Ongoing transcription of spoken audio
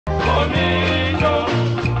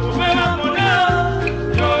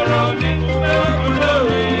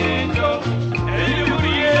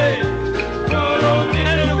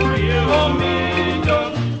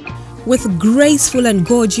With graceful and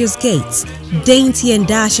gorgeous gaits, dainty and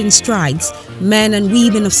dashing strides, men and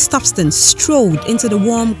women of substance strode into the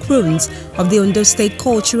warm grounds of the Ondo State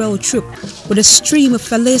Cultural Troupe with a stream of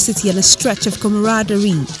felicity and a stretch of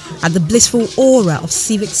camaraderie at the blissful aura of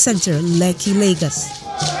Civic Center, Lekki, Lagos.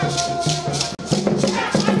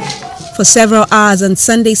 For several hours on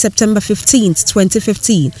Sunday, September 15,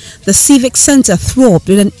 2015, the Civic Center throbbed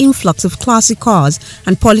with an influx of classy cars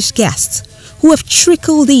and polished guests who have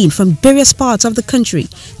trickled in from various parts of the country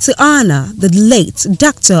to honor the late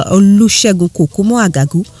Dr.Olusegun Kokumo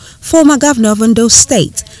Agagu, former governor of Ondo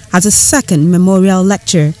State, as a second memorial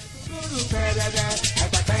lecture.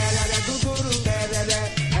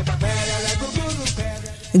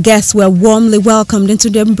 Guests were warmly welcomed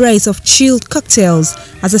into the embrace of chilled cocktails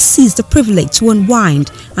as they seized the privilege to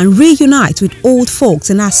unwind and reunite with old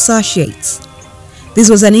folks and associates. This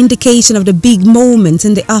was an indication of the big moment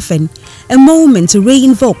in the offing, a moment to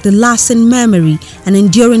re-invoke the lasting memory and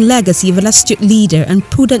enduring legacy of an astute leader and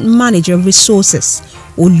prudent manager of resources,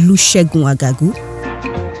 Olusegun Agagu.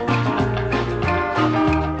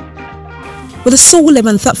 With a solemn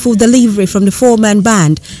and thoughtful delivery from the four-man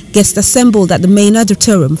band, guests assembled at the main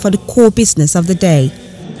auditorium for the core business of the day.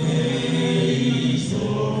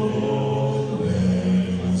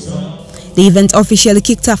 The event officially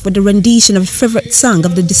kicked off with the rendition of a favorite song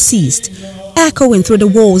of the deceased, echoing through the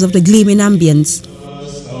walls of the gleaming ambience.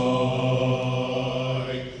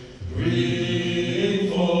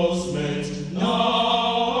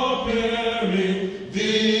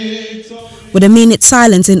 With a minute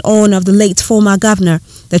silence in honor of the late former governor,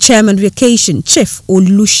 the chairman of the occasion, Chief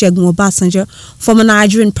Olusegun Obasanjo, former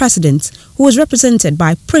Nigerian president, who was represented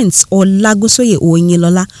by Prince Olagusoye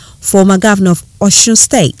Oyinlola, former governor of Osun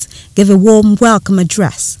State, gave a warm welcome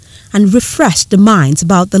address and refreshed the minds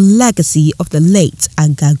about the legacy of the late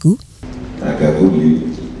Agagu. Agagu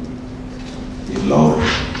lived a long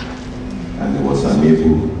and he was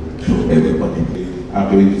unable to everybody.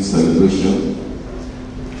 Having the celebration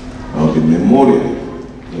of the memorial,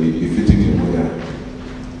 the befitting memorial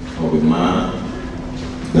of a man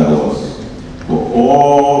that was for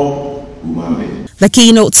all humanity. The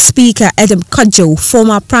keynote speaker, Edem Kodjo,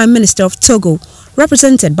 former Prime Minister of Togo,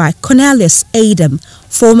 represented by Cornelius Adam,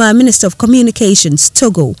 former Minister of Communications,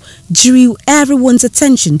 Togo, drew everyone's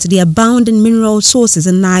attention to the abounding mineral resources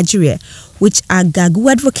in Nigeria, which Agagu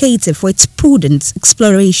advocated for its prudent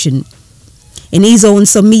exploration. In his own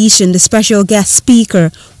submission, the special guest speaker,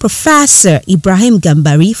 Professor Ibrahim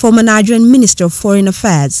Gambari, former Nigerian Minister of Foreign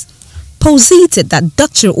Affairs, posited that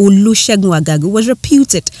Dr. Olusegun Agagu was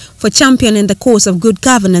reputed for championing the cause of good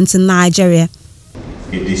governance in Nigeria.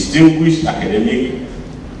 A distinguished academic,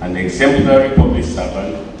 an exemplary public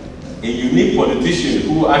servant, a unique politician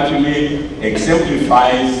who actually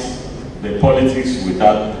exemplifies the politics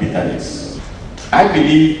without bitterness. I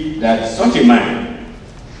believe that such a man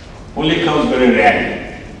only comes very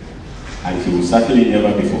rarely, and he will certainly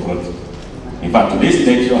never be forgotten. In fact, today's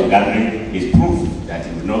lecture on gathering is proof that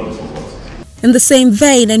he will not be forgotten. In the same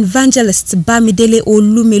vein, evangelist Bamidele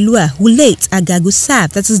Olumelua, who late Agagu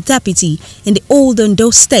served as his deputy in the old Ondo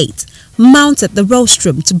State, mounted the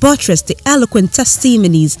rostrum to buttress the eloquent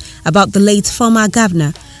testimonies about the late former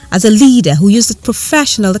governor as a leader who used his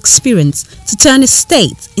professional experience to turn his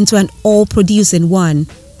state into an all-producing one.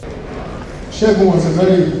 Segun was a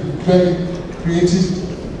very creative,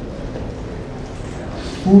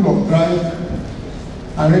 full of drive,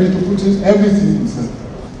 and ready to put in everything himself.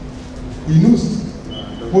 He knows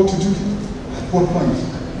what to do at what point.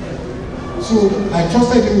 So I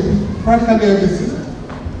trusted him with practically everything.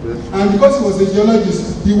 And because he was a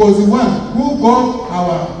geologist, he was the one who got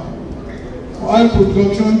our oil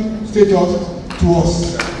production status to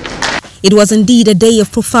us. It was indeed a day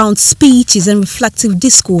of profound speeches and reflective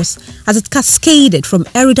discourse as it cascaded from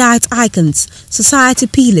erudite icons, society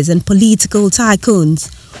pillars and political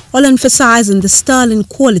tycoons, all emphasizing the sterling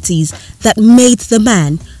qualities that made the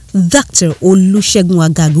man, Dr. Olusegun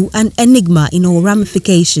Agagu, an enigma in all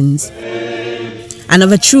ramifications. And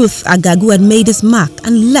of a truth, Agagu had made his mark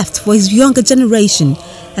and left for his younger generation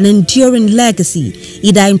an enduring legacy,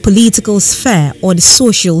 either in political sphere or the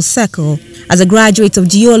social circle. As a graduate of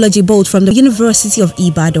geology both from the University of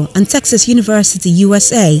Ibadan and Texas University,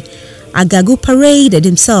 USA, Agagu paraded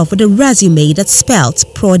himself with a resume that spelt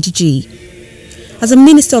prodigy. As a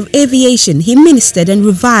Minister of Aviation, he ministered and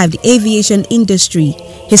revived the aviation industry.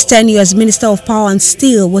 His tenure as Minister of Power and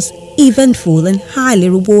Steel was eventful and highly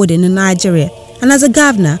rewarding in Nigeria. And as a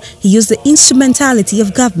governor, he used the instrumentality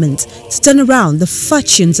of government to turn around the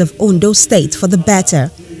fortunes of Ondo State for the better.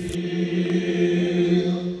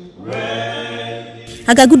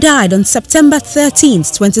 Agagu died on September 13,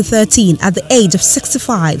 2013 at the age of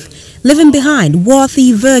 65, leaving behind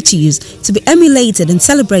worthy virtues to be emulated and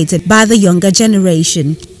celebrated by the younger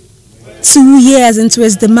generation. 2 years into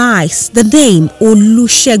his demise, the name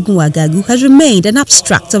Olusegun Agagu has remained an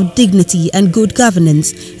abstract of dignity and good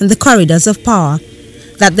governance in the corridors of power.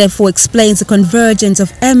 That therefore explains the convergence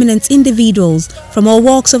of eminent individuals from all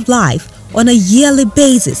walks of life on a yearly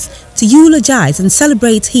basis to eulogize and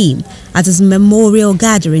celebrate him at his memorial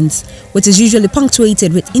gatherings, which is usually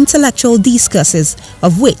punctuated with intellectual discourses,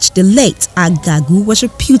 of which the late Agagu was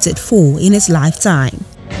reputed for in his lifetime.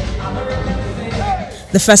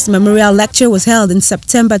 The first memorial lecture was held in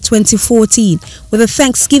September 2014 with a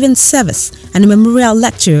Thanksgiving service and a memorial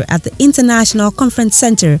lecture at the International Conference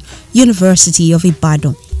Center, University of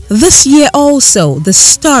Ibadan. This year also, the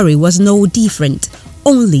story was no different,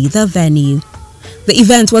 only the venue. The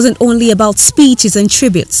event wasn't only about speeches and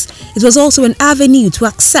tributes, it was also an avenue to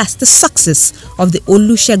access the success of the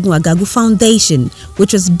Olusegun Agagu Foundation,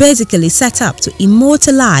 which was basically set up to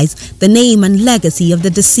immortalize the name and legacy of the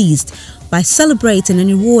deceased by celebrating and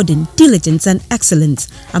rewarding diligence and excellence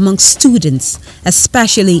among students,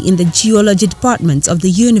 especially in the geology department of the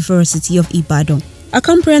University of Ibadan. A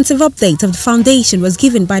comprehensive update of the foundation was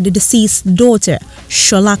given by the deceased daughter,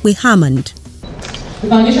 Sholakwe Hammond. The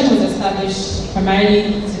foundation was established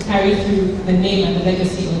primarily to carry through the name and the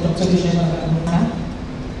legacy of Dr.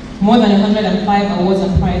 Olusegun. More than 105 awards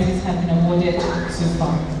and prizes have been awarded so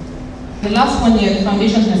far. The last 1 year, the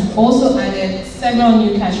foundation has also added several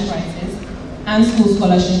new cash prizes and school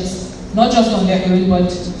scholarships, not just on their own,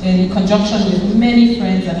 but in conjunction with many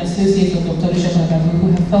friends and associates of Dr. Olusegun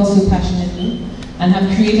who have felt so passionately and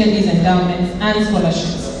have created these endowments and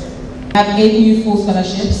scholarships. We have 8 new full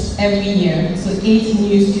scholarships every year, so 8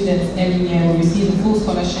 new students every year will receive a full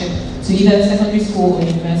scholarship to either secondary school or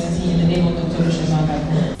university in the name of Dr.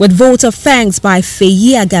 Olusegun. With vote of thanks by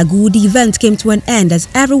Feyi Agagu, the event came to an end as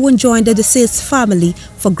everyone joined the deceased family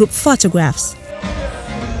for group photographs.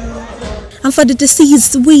 And for the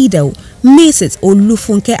deceased widow, Mrs.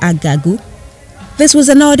 Olufunke Agagu, this was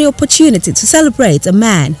another opportunity to celebrate a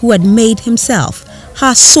man who had made himself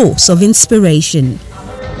her source of inspiration.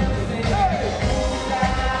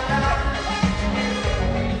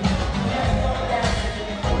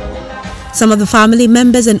 Some of the family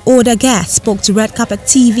members and older guests spoke to Red Carpet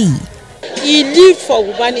TV. He lived for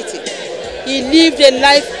humanity. He lived a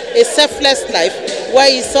life, a selfless life, where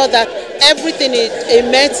he saw that everything he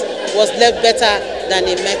met was left better than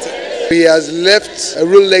he met it. He has left a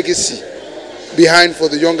real legacy behind for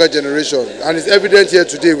the younger generation, and it's evident here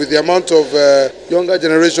today with the amount of younger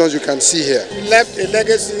generations you can see here. He left a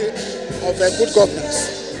legacy of good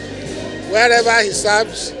governance. Wherever he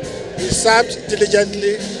served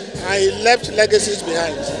diligently, and he left legacies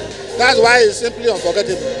behind. That's why it's simply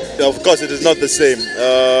unforgettable. Of course, it is not the same.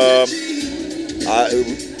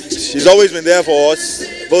 She's always been there for us,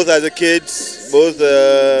 both as a kid, both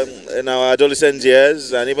in our adolescent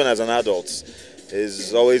years, and even as an adult.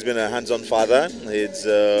 He's always been a hands-on father. He's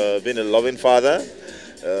been a loving father.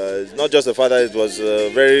 Not just a father, it was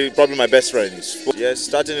probably my best friend. Yes,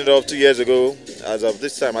 starting it off 2 years ago, as of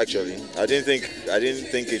this time actually, I didn't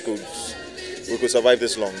think we could survive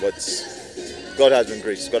this long, but God has been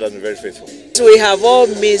gracious. God has been very faithful. We have all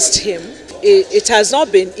missed him. It has not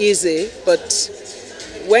been easy, but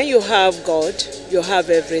when you have God, you have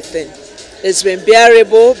everything. It's been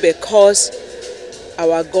bearable because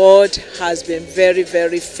our God has been very,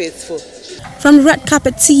 very faithful. From Red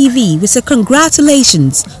Carpet TV, we say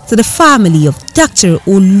congratulations to the family of Dr.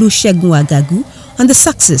 Olusegun Agagu on the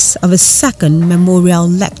success of his second memorial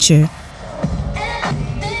lecture.